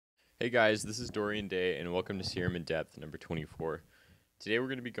Hey guys, this is Dorian Day and welcome to Serum in Depth number 24. Today we're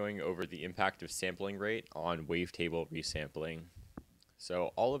going to be going over the impact of sampling rate on wavetable resampling. So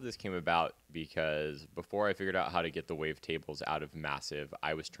all of this came about because before I figured out how to get the wavetables out of Massive,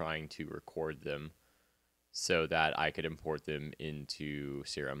 I was trying to record them so that I could import them into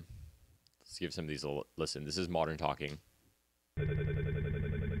Serum. Let's give some of these a listen. This is modern talking.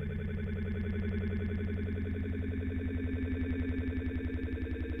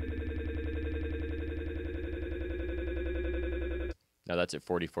 Now that's at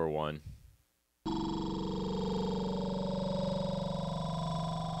 44.1.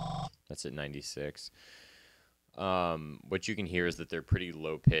 That's at 96. What you can hear is that they're pretty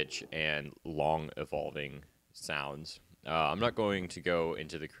low pitch and long evolving sounds. I'm not going to go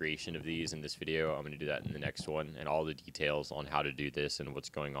into the creation of these in this video. I'm going to do that in the next one and all the details on how to do this and what's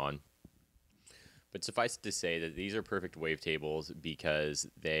going on. But suffice it to say that these are perfect wavetables because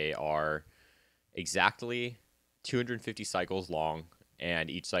they are exactly 250 cycles long,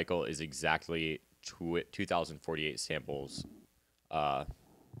 and each cycle is exactly 2048 samples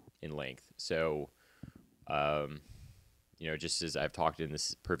in length. So, just as I've talked in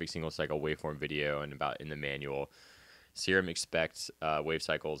this perfect single cycle waveform video and about in the manual, Serum expects wave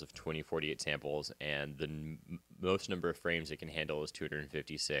cycles of 2048 samples, and the most number of frames it can handle is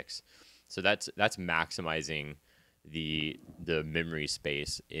 256. So that's maximizing the memory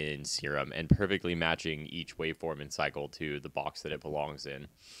space in Serum and perfectly matching each waveform and cycle to the box that it belongs in.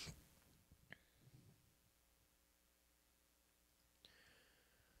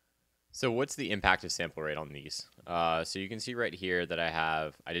 So what's the impact of sample rate on these? So you can see right here that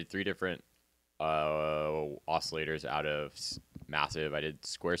I did 3 different oscillators out of Massive. I did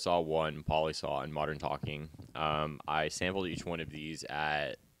square saw 1, polysaw, and modern talking. I sampled each one of these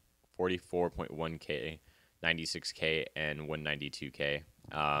at 44.1K, 96K, and 192K.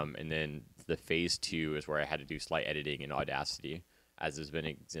 And then the phase 2 is where I had to do slight editing in Audacity, as has been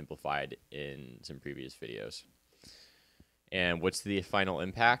exemplified in some previous videos. And what's the final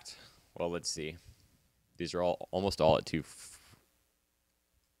impact? Well, let's see. These are almost all at 2.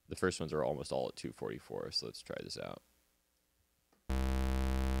 The first ones are almost all at 244, so let's try this out.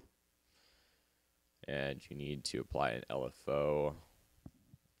 And you need to apply an LFO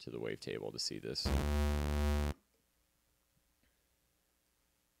to the wavetable to see this.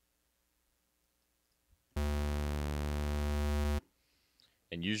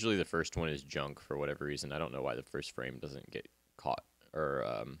 And usually the first one is junk for whatever reason. I don't know why the first frame doesn't get caught or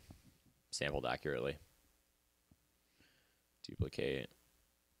sampled accurately. Duplicate.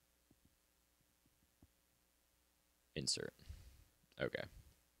 Insert. Okay.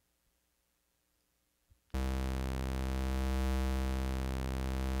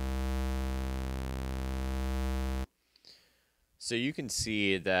 So you can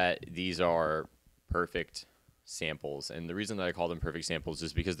see that these are perfect samples, and the reason that I call them perfect samples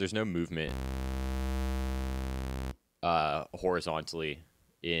is because there's no movement horizontally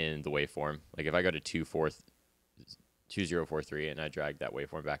in the waveform. Like if I go to 2043 and I drag that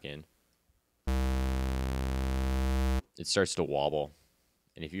waveform back in, it starts to wobble.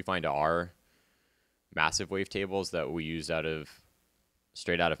 And if you find our Massive wavetables that we use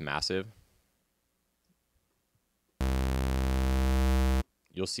straight out of Massive,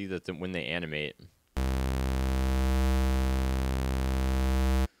 you'll see that when they animate,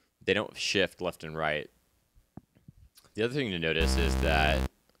 they don't shift left and right. The other thing to notice is that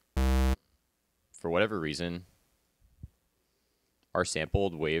for whatever reason, our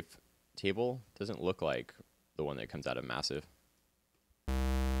sampled wavetable doesn't look like the one that comes out of Massive.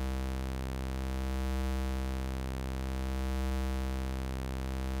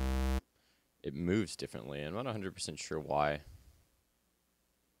 It moves differently. I'm not 100% sure why.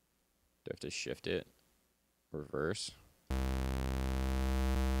 Do I have to shift it? Reverse?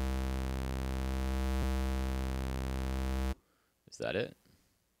 Is that it?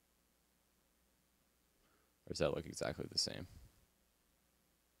 Or does that look exactly the same?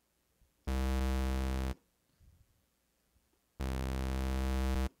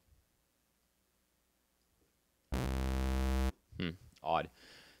 Odd.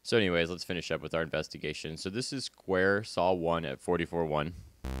 So anyways, let's finish up with our investigation. So this is square saw 1 at 44.1.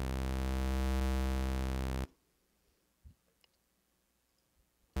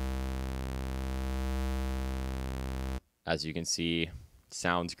 As you can see,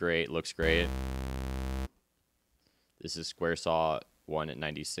 sounds great, looks great. This is square saw 1 at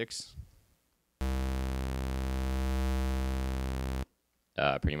 96.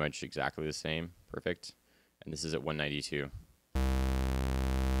 Pretty much exactly the same. Perfect. And this is at 192.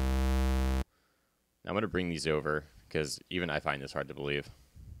 Now I'm going to bring these over because even I find this hard to believe.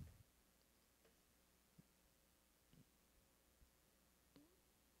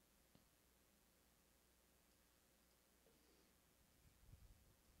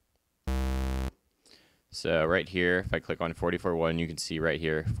 So right here, if I click on 44.1, you can see right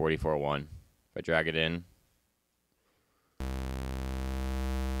here 44.1. If I drag it in,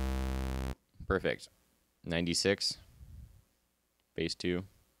 perfect. 96, bass 2.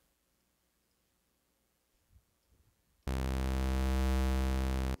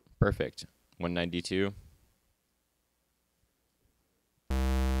 Perfect. 192.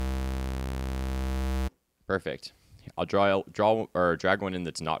 Perfect. I'll draw or drag one in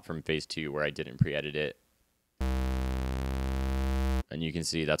that's not from phase 2 where I didn't pre-edit it. And you can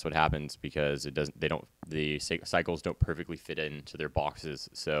see that's what happens because it doesn't the cycles don't perfectly fit into their boxes,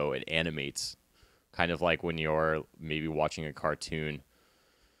 so it animates kind of like when you're maybe watching a cartoon.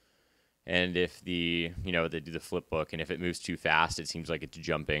 And if they do the flip book, and if it moves too fast, it seems like it's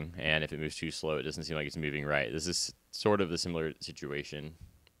jumping, and if it moves too slow, it doesn't seem like it's moving right. This is sort of a similar situation.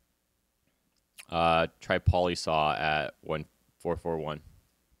 Try Polysaw at 1441.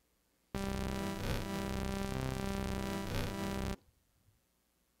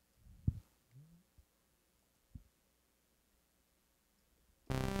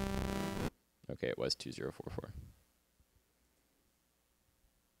 Okay, it was 2044.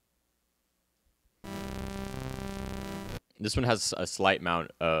 This one has a slight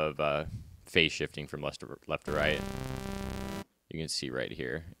amount of phase shifting from left to right. You can see right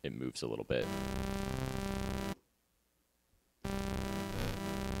here, it moves a little bit.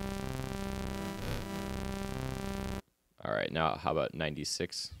 All right, now how about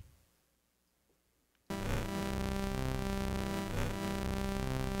 96?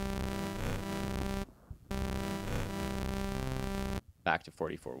 Back to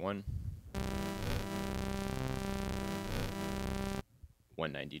 44.1.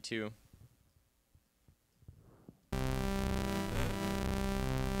 192.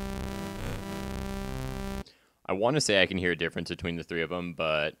 I want to say I can hear a difference between the three of them,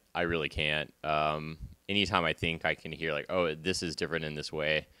 but I really can't. Anytime I think I can hear like, oh, this is different in this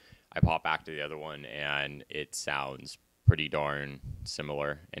way, I pop back to the other one and it sounds pretty darn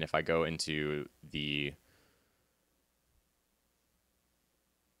similar. And if I go into the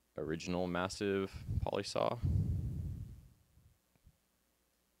original massive Polysaw,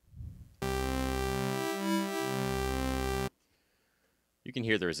 you can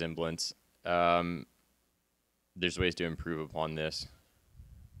hear the resemblance. There's ways to improve upon this,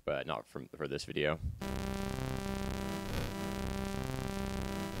 but not for this video.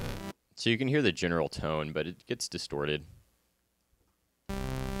 So you can hear the general tone, but it gets distorted.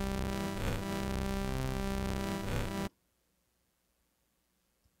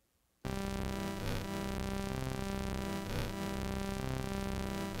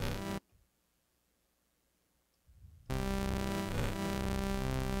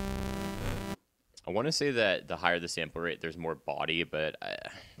 I want to say that the higher the sample rate, there's more body, but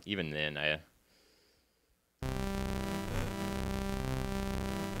even then,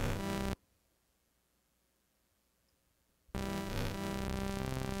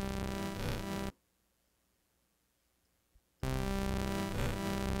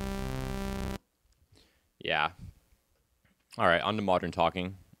 yeah. All right, on to modern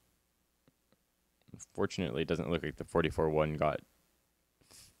talking. Unfortunately, it doesn't look like the 44.1 got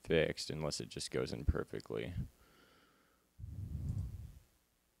fixed unless it just goes in perfectly.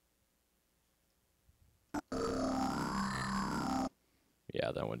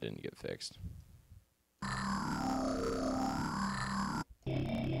 Yeah, that one didn't get fixed.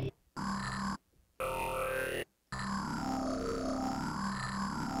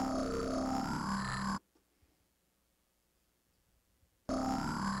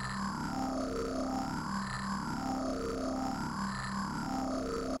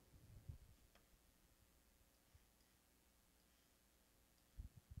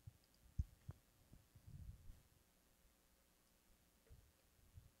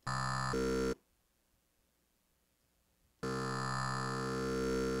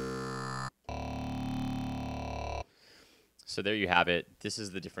 So there you have it. This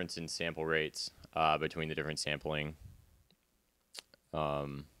is the difference in sample rates between the different sampling.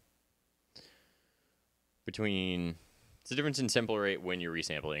 It's the difference in sample rate when you're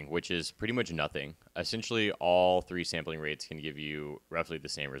resampling, which is pretty much nothing. Essentially, all three sampling rates can give you roughly the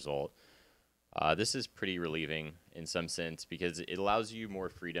same result. This is pretty relieving in some sense because it allows you more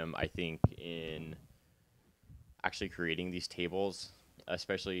freedom, I think, in actually creating these tables,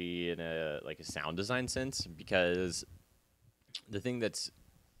 especially in a sound design sense, because the thing that's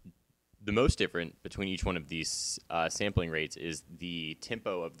the most different between each one of these sampling rates is the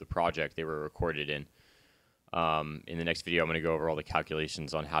tempo of the project they were recorded in. In the next video, I'm going to go over all the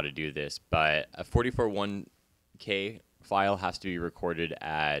calculations on how to do this, but a 44.1K file has to be recorded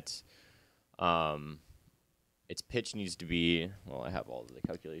at its pitch needs to be, well, I have all of the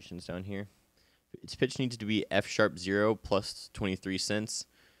calculations down here. Its pitch needs to be F sharp 0 plus 23 cents.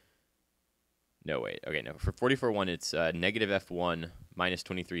 No, wait. Okay, no. For 44.1, it's negative F1 minus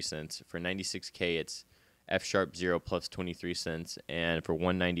 23 cents. For 96K, it's F sharp 0 plus 23 cents. And for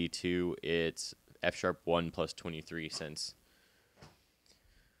 192, it's F sharp 1 plus 23 cents.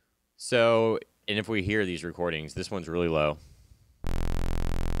 So, and if we hear these recordings, this one's really low.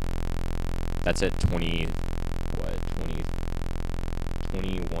 That's at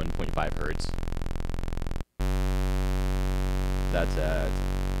 21.5 hertz. That's at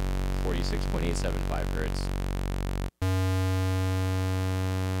 46.875 hertz.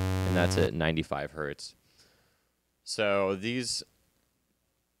 And that's at 95 hertz. So these,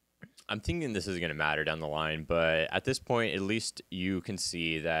 I'm thinking this is going to matter down the line, but at this point, at least you can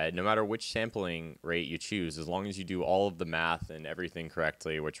see that no matter which sampling rate you choose, as long as you do all of the math and everything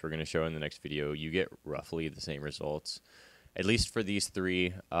correctly, which we're going to show in the next video, you get roughly the same results. At least for these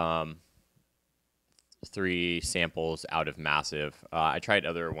three samples out of Massive. I tried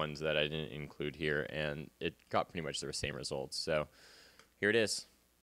other ones that I didn't include here, and it got pretty much the same results. So here it is.